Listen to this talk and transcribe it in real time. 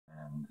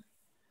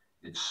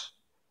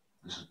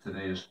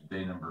Today is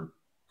day number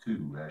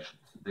 2, actually.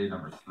 It's day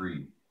number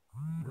 3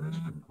 that it's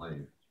been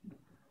played.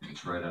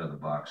 It's right out of the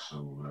box.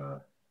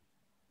 So,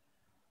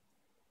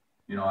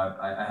 you know,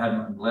 I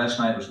had, last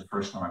night was the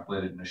first time I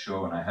played it in a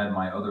show, and I had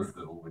my other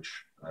fiddle,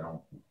 which I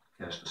don't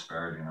cast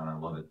disparaging on. I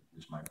love it.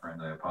 It's my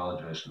friend. I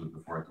apologized to it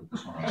before I took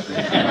this one on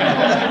stage.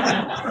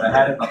 But I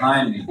had it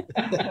behind me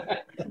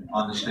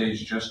on the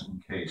stage just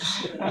in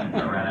case I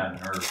ran out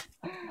of nerve.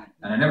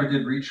 And I never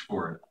did reach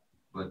for it.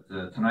 But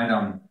tonight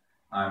I'm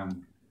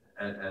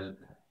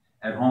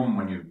at home,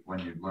 when you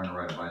learn to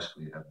ride a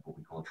bicycle, you have what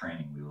we call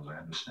training wheels. I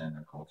understand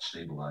they're called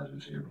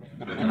stabilizers here.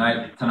 But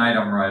tonight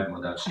I'm riding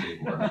without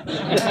stabilizers.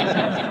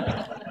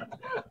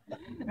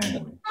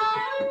 Anyway.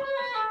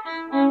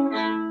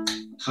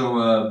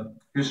 So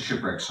here's a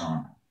shipwreck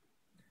song.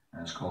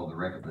 And it's called The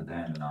Wreck of the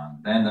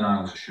Dandenong.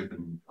 Dandenong was a ship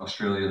in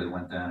Australia that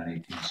went down in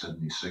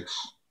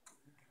 1876.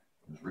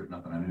 It was written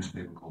up in a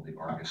newspaper called the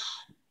Argus,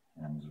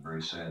 and it's a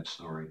very sad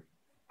story.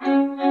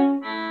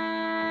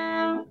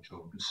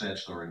 A sad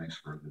story makes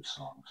for a good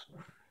song. So.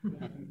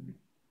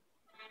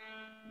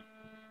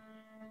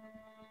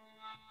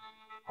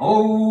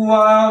 Oh,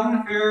 wild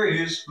and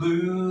furious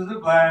blew the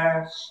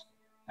blast,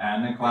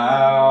 and the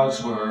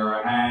clouds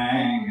were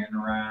hanging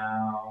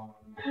round.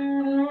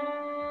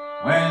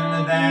 When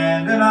the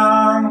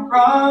Dandenong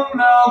from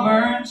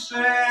Melbourne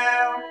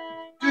sailed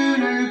to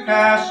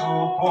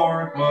Newcastle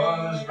port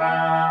was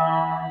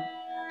bound,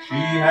 she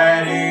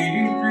had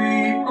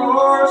 83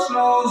 poor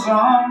souls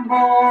on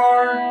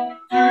board.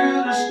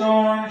 Through the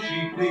storm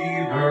she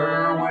cleaved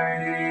her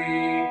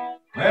way.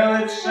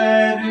 Well, it's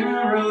sad to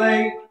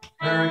relate,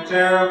 her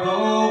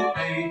terrible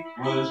fate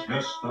was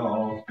just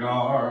off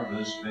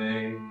Jarvis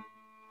Bay.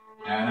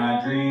 And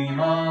I dream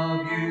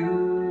of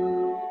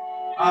you,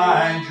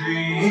 I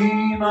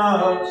dream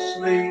of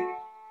sleep,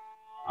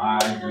 I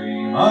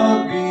dream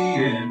of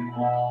being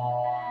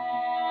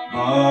warm.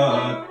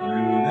 But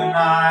through the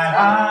night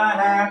I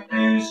have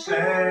to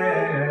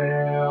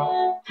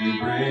sail to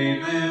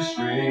brave this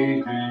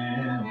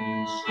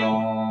raging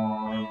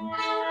storm.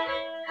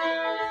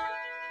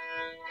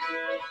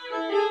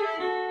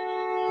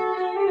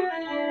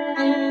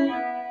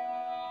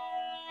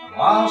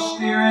 While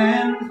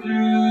steering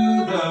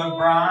through the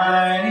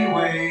briny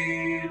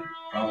wave,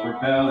 a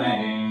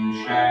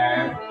propelling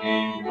shaft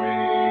gave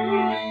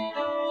way,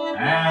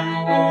 and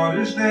the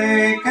waters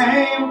they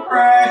came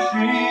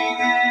crashing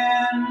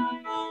in,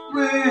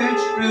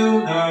 which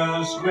filled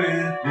us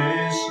with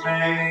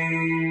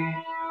dismay.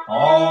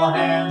 All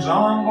hands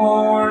on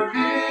board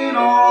did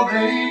all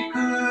they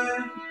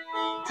could,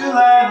 till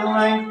at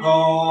length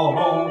all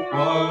hope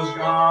was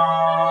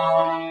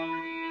gone,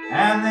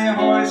 and they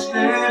hoisted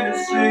a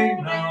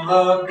signal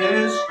of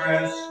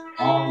distress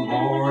on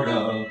board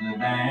of the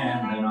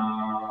Dandenong.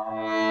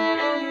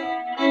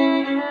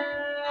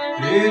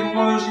 It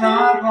was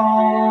not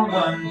long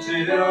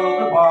until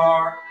the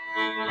bark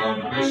of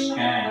the brisk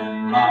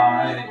and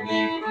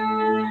lively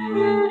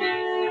crew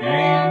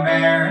came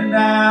bearing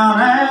down,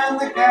 and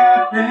the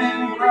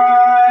captain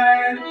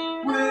cried,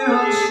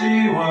 "We'll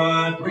see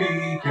what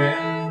we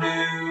can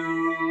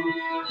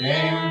do."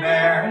 Came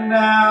bearing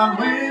down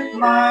with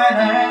might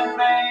and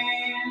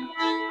main,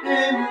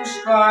 in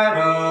spite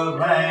of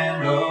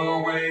land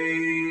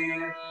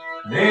away.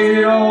 They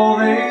did all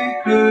they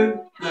could,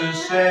 the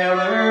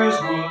sailors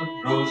would,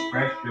 those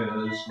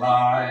precious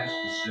lives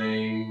to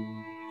save.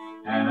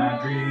 And I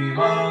dream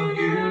of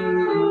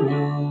you,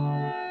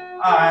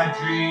 I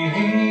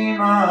dream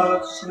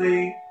of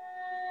sleep,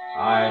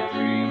 I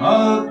dream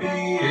of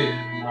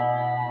being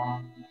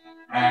warm,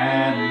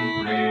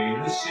 and pray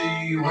the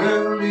sea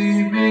will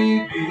leave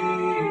me be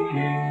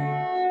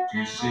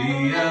to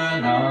see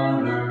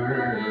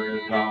another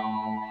dawn.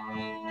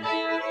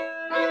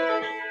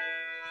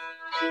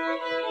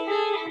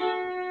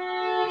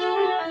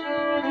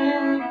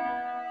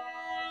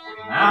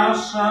 Now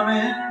some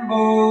in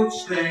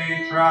boats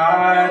they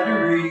try to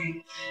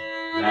reach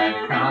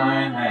that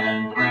kind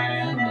and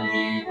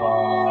friendly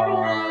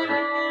bar,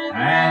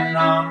 and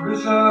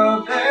numbers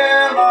of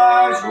their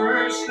lives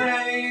were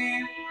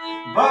saved,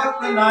 but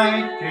the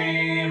night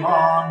came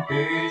on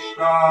pitch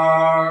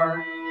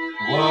dark.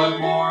 What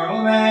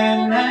mortal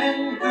man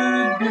then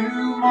could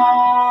do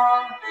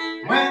more,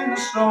 when the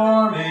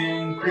storm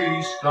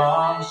increased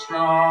on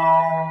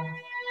strong,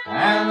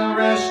 and the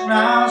rest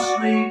now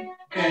sleep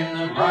in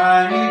the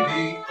briny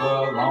deep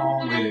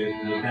along with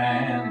the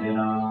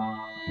Dandenong.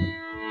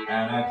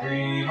 And I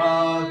dream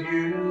of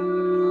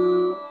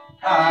you,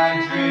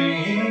 I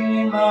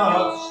dream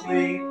of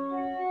sleep,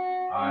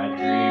 I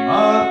dream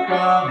of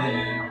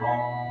coming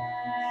home,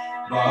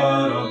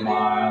 but a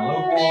mile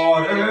of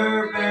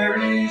water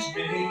buries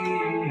me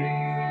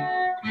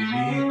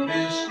beneath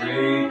this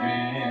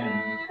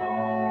raging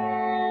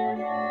foam.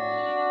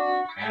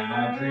 And I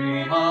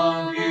dream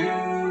of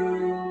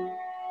you,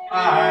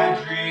 I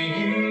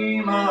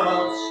dream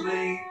of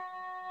sleep,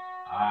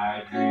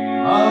 I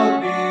dream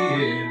of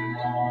being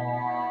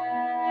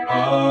warm,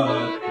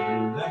 but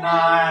through the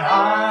night I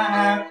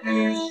have to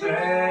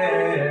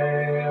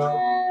sail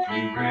to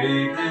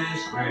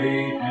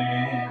great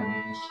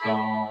and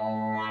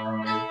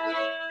stormy.